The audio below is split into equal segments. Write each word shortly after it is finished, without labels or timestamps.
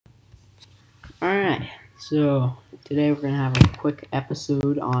Alright, so today we're going to have a quick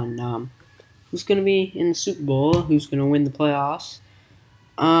episode on who's going to be in the Super Bowl, who's going to win the playoffs.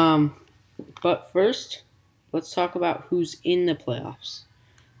 Um, but first, let's talk about who's in the playoffs.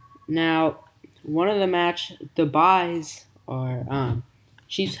 Now, one of the buys are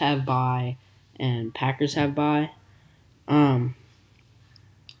Chiefs have bye and Packers have bye.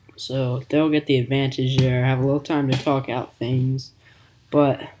 So they'll get the advantage there, have a little time to talk out things.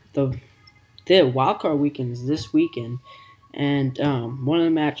 But the wild card weekend is this weekend. And one of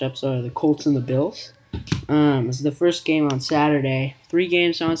the matchups are the Colts and the Bills. It's the first game on Saturday. 3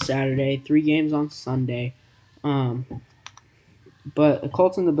 games on Saturday, 3 games on Sunday. Um, but the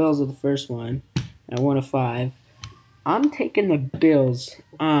Colts and the Bills are the first one at 1-5. I'm taking the Bills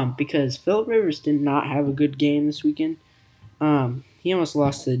because Philip Rivers did not have a good game this weekend. He almost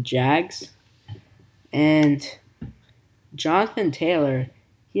lost to the Jags. And Jonathan Taylor,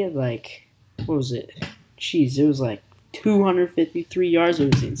 he had what was it? Jeez, it was like 253 yards.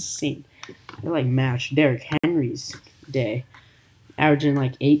 It was insane. It matched Derrick Henry's day, averaging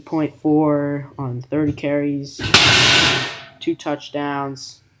 8.4 on 30 carries, 2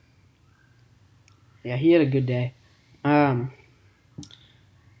 touchdowns. Yeah, he had a good day.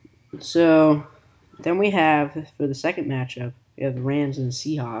 So then we have, for the second matchup, we have the Rams and the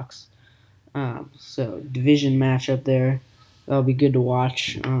Seahawks. So division matchup there. That'll be good to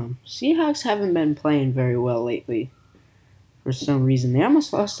watch. Seahawks haven't been playing very well lately for some reason. They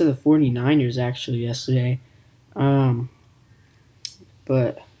almost lost to the 49ers actually yesterday. But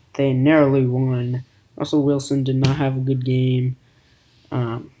they narrowly won. Russell Wilson did not have a good game.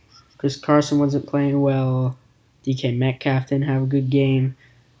 Chris Carson wasn't playing well. DK Metcalf didn't have a good game.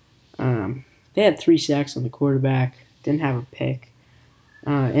 They had 3 sacks on the quarterback. Didn't have a pick.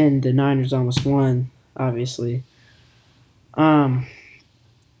 And the Niners almost won, obviously.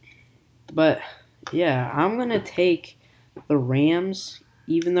 But yeah, I'm gonna take the Rams,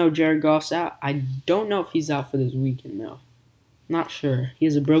 even though Jared Goff's out. I don't know if he's out for this weekend though. Not sure. He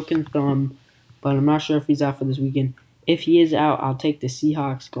has a broken thumb, but I'm not sure if he's out for this weekend. If he is out, I'll take the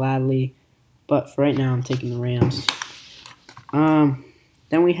Seahawks gladly. But for right now, I'm taking the Rams.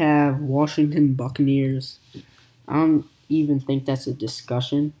 Then we have Washington Buccaneers. I don't even think that's a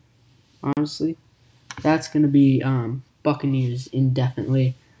discussion, honestly. That's going to be Buccaneers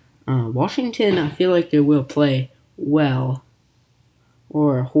indefinitely. Washington, I feel like they will play well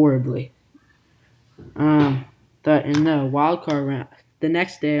or horribly. But in the wild card round, the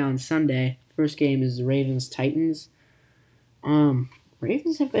next day on Sunday, first game is the Ravens-Titans.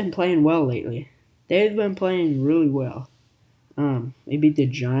 Ravens have been playing well lately. They've been playing really well. They beat the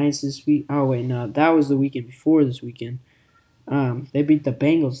Giants this week. Oh wait, no, that was the weekend before this weekend. They beat the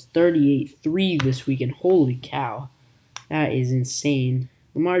Bengals 38-3 this weekend. Holy cow, that is insane.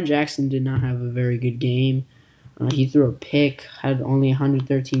 Lamar Jackson did not have a very good game. He threw a pick, had only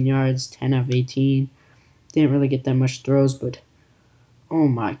 113 yards, 10 out of 18. Didn't really get that much throws, but oh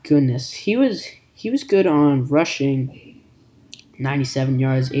my goodness, he was good on rushing, 97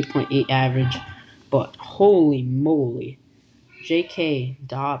 yards, 8.8 average. But holy moly, J.K.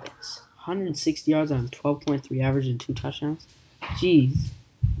 Dobbins, 160 yards on 12.3 average and 2 touchdowns. Jeez,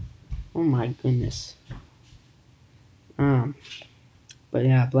 oh my goodness. But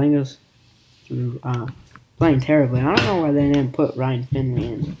yeah, Bengals threw playing terribly. I don't know why they didn't put Ryan Finley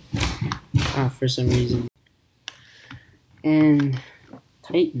in for some reason. And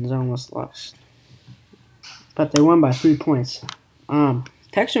Titans almost lost, but they won by 3 points.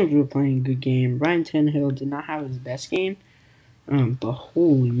 Texans were playing a good game. Ryan Tannehill did not have his best game, but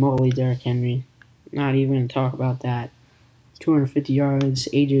holy moly, Derrick Henry. Not even going to talk about that. 250 yards.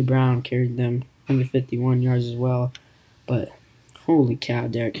 A.J. Brown carried them 151 yards as well. But holy cow,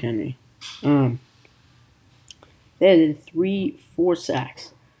 Derrick Henry. They had 4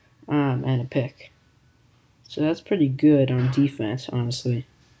 sacks and a pick. So that's pretty good on defense, honestly.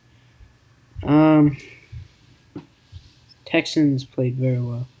 Texans played very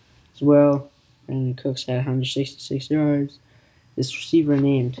well as well. Brandon Cooks had 166 yards. This receiver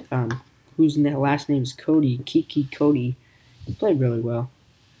named, whose last name is Cody, Kiki Cody, he played really well.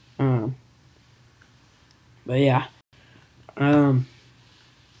 But yeah, I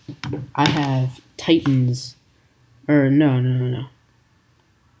have Titans, or no.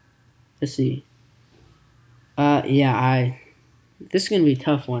 Let's see. This is gonna be a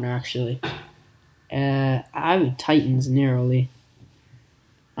tough one actually. I have Titans narrowly.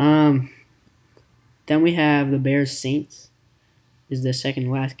 Then we have the Bears Saints. Is the second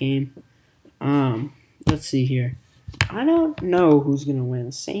to last game. Let's see here. I don't know who's gonna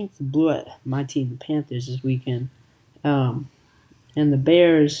win. Saints blew at my team, the Panthers, this weekend. And the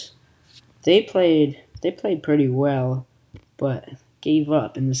Bears, they played pretty well, but gave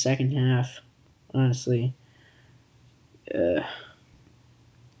up in the second half. Honestly, uh,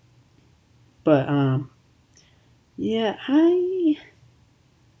 but yeah, I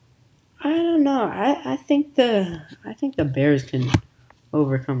don't know. I think the Bears can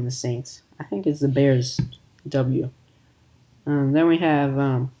overcome the Saints. I think it's the Bears W. Then we have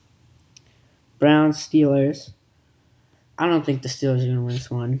Browns Steelers. I don't think the Steelers are gonna win this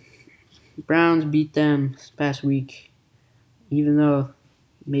one. Browns beat them this past week, even though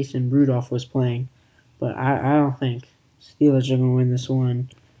Mason Rudolph was playing. But I don't think Steelers are gonna win this one.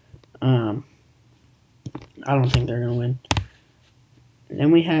 Um, I don't think they're gonna win.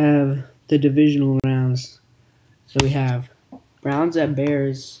 Then we have the divisional rounds. So we have Browns at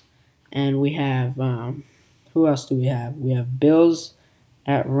Bears, and we have who else do we have? We have Bills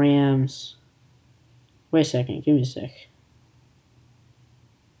at Rams. Wait a second, give me a sec.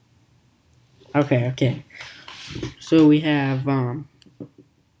 Okay. So we have who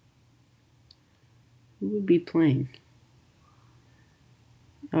would be playing?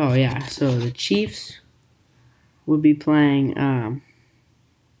 Oh yeah, so the Chiefs would be playing give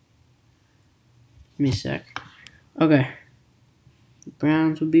me a sec. Okay.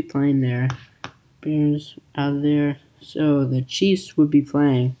 Browns would be playing there. Bears out there. So the Chiefs would be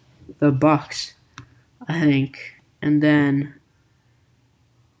playing the Bucks, I think. And then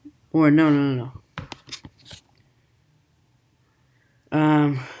or no.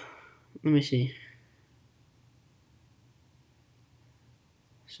 Let me see.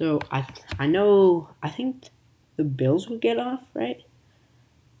 So I know I think the Bills would get off, right?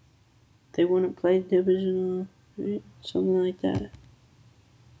 They wouldn't play divisional, right? Something like that.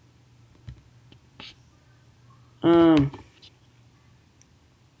 Um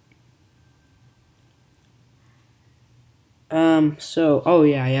so oh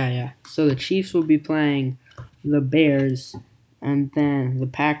yeah. So the Chiefs will be playing the Bears, and then the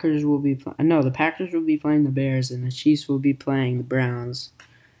Packers will be no, the Packers will be playing the Bears, and the Chiefs will be playing the Browns.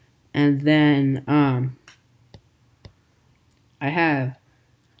 And then I have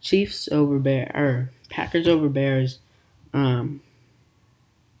Chiefs over Packers over Bears. Um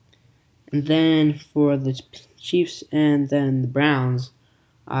and then for the Chiefs and then the Browns,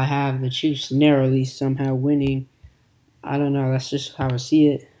 I have the Chiefs narrowly somehow winning. I don't know. That's just how I see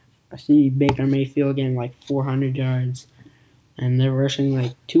it. I see Baker Mayfield getting like 400 yards, and they're rushing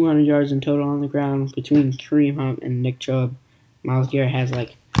like 200 yards in total on the ground between Kareem Hunt and Nick Chubb. Myles Garrett has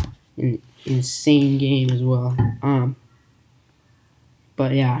like an insane game as well.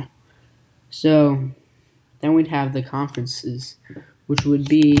 But yeah. So then we'd have the conferences, which would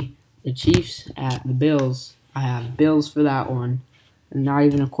be the Chiefs at the Bills. I have Bills for that one. Not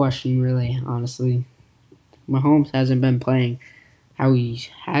even a question, really, honestly. Mahomes hasn't been playing how he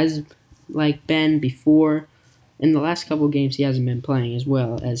has like been before. In the last couple of games, he hasn't been playing as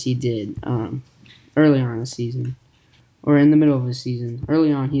well as he did early on in the season, or in the middle of the season.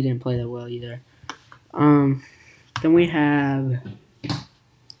 Early on, he didn't play that well either. Then we have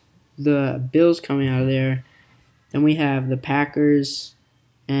the Bills coming out of there. Then we have the Packers,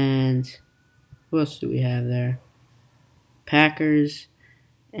 and who else do we have there? Packers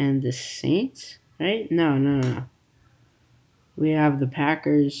and the Saints, right? No. We have the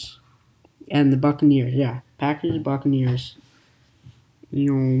Packers and the Buccaneers. Yeah, Packers, Buccaneers.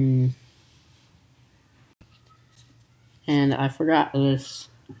 And I forgot this.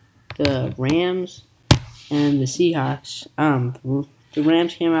 The Rams and the Seahawks. The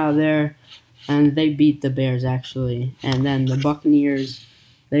Rams came out of there, and they beat the Bears actually. And then the Buccaneers,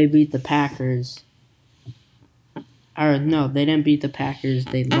 they beat the Packers. Or no, they didn't beat the Packers.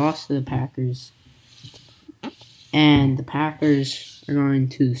 They lost to the Packers. And the Packers are going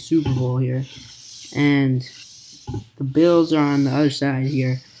to the Super Bowl here. And the Bills are on the other side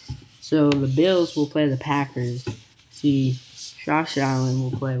here. So the Bills will play the Packers. See, Josh Allen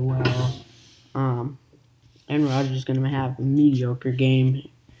will play well. Aaron Rodgers is going to have a mediocre game.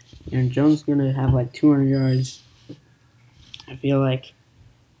 Aaron Jones is going to have like 200 yards, I feel like.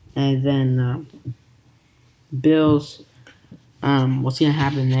 And then Bills, what's going to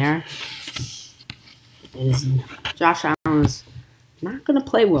happen there is Josh Allen is not going to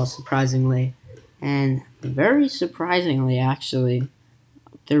play well, surprisingly. And very surprisingly, actually,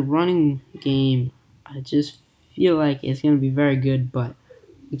 their running game, I just feel like it's going to be very good, but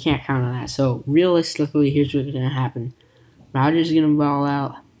you can't count on that. So, realistically, here's what's going to happen. Rodgers is going to ball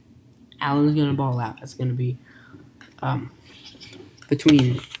out. Allen's going to ball out. That's going to be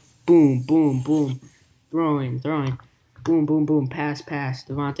between boom, throwing, boom, pass,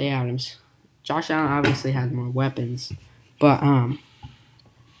 Devontae Adams. Josh Allen obviously has more weapons, but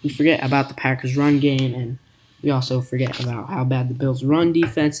we forget about the Packers' run game, and we also forget about how bad the Bills' run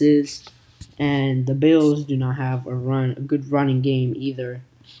defense is. And the Bills do not have a good running game either.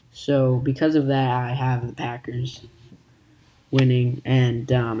 So because of that, I have the Packers winning.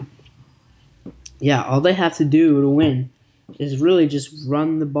 And yeah, all they have to do to win is really just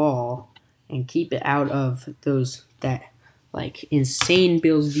run the ball and keep it out of that like insane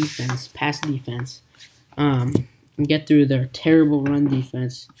Bills defense, pass defense, and get through their terrible run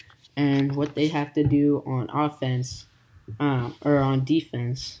defense. And what they have to do on offense or on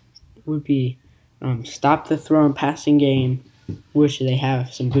defense would be stop the throw and passing game, which they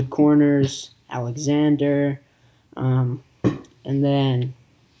have some good corners, Alexander, and then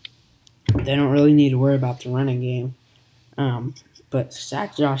they don't really need to worry about the running game. But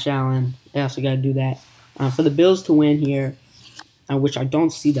sack Josh Allen, they also got to do that. For the Bills to win here, which I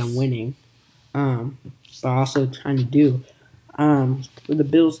don't see them winning, but also trying to do. For the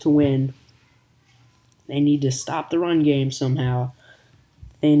Bills to win, they need to stop the run game somehow.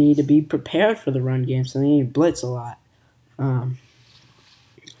 They need to be prepared for the run game, so they need to blitz a lot.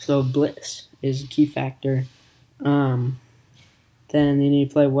 So blitz is a key factor. Then they need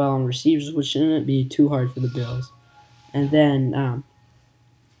to play well on receivers, which shouldn't be too hard for the Bills. And then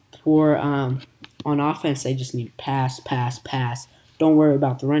on offense, they just need to pass, pass, pass. Don't worry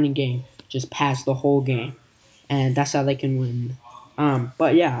about the running game. Just pass the whole game, and that's how they can win.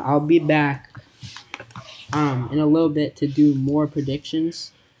 But yeah, I'll be back in a little bit to do more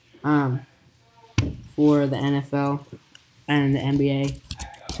predictions for the NFL and the NBA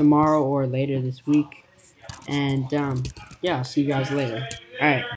tomorrow or later this week. And yeah, I'll see you guys later. All right.